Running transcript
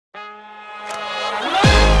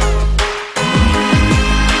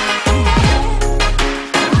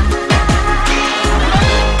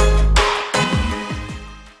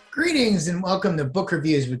Greetings and welcome to Book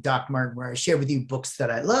Reviews with Doc Martin, where I share with you books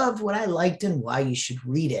that I love, what I liked, and why you should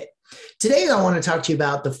read it. Today, I want to talk to you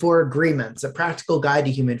about The Four Agreements, A Practical Guide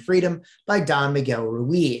to Human Freedom by Don Miguel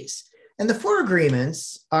Ruiz. And the Four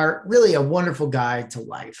Agreements are really a wonderful guide to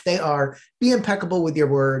life. They are: be impeccable with your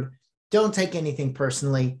word, don't take anything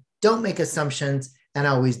personally, don't make assumptions, and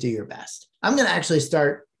always do your best. I'm going to actually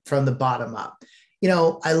start from the bottom up.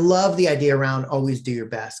 I love the idea around always do your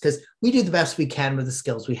best because we do the best we can with the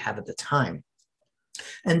skills we have at the time.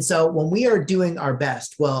 And so when we are doing our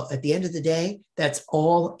best, well, at the end of the day, that's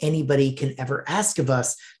all anybody can ever ask of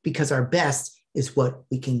us, because our best is what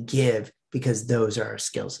we can give, because those are our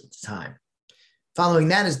skills at the time. Following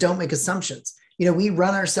that is don't make assumptions. We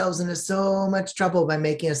run ourselves into so much trouble by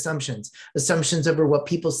making assumptions over what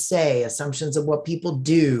people say, assumptions of what people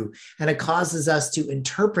do. And it causes us to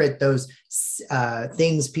interpret those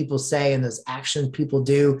things people say and those actions people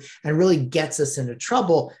do, and really gets us into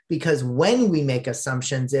trouble, because when we make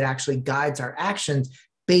assumptions, it actually guides our actions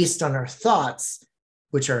based on our thoughts,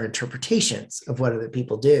 which are interpretations of what other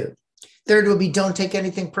people do. Third will be don't take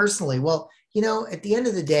anything personally. Well, at the end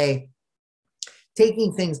of the day,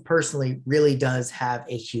 taking things personally really does have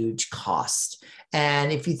a huge cost.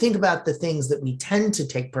 And if you think about the things that we tend to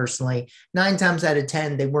take personally, 9 times out of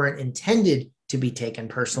 10, they weren't intended to be taken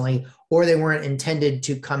personally, or they weren't intended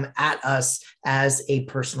to come at us as a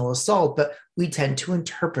personal assault, but we tend to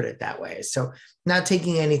interpret it that way. So not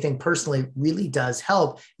taking anything personally really does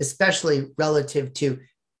help, especially relative to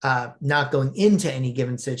not going into any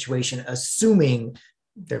given situation, assuming,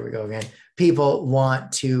 there we go again, people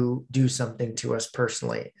want to do something to us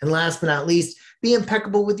personally. And last but not least, be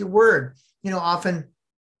impeccable with your word. Often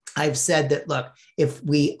I've said that, look, if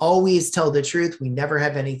we always tell the truth, we never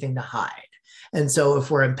have anything to hide. And so if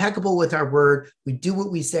we're impeccable with our word, we do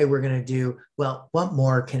what we say we're going to do, well, what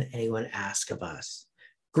more can anyone ask of us?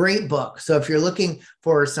 Great book. So if you're looking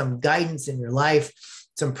for some guidance in your life,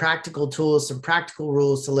 some practical tools, some practical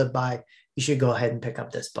rules to live by, you should go ahead and pick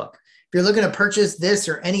up this book. If you're looking to purchase this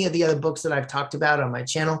or any of the other books that I've talked about on my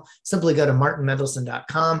channel, simply go to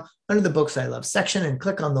martinmendelson.com under the Books I Love section and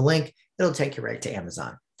click on the link. It'll take you right to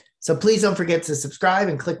Amazon. So please don't forget to subscribe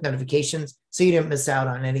and click notifications so you don't miss out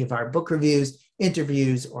on any of our book reviews,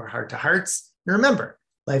 interviews, or heart-to-hearts. And remember,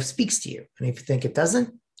 life speaks to you. And if you think it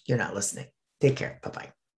doesn't, you're not listening. Take care.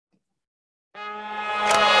 Bye-bye.